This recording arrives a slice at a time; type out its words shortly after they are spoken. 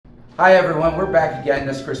Hi everyone, we're back again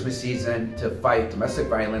this Christmas season to fight domestic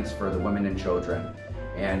violence for the women and children.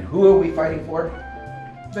 And who are we fighting for?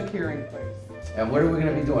 The Caring Place. And what are we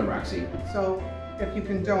going to be doing, Roxy? So if you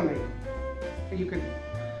can donate, you can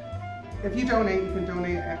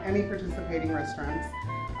donate at any participating restaurants.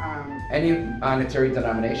 Any monetary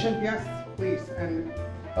denomination? Yes, please, and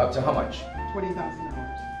Up to how much?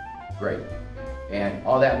 $20,000. Great. And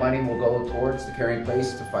all that money will go towards the Caring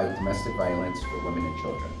Place to fight domestic violence for women and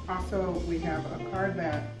children. Also, we have a card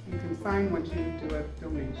that you can sign once you do a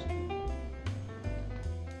donation.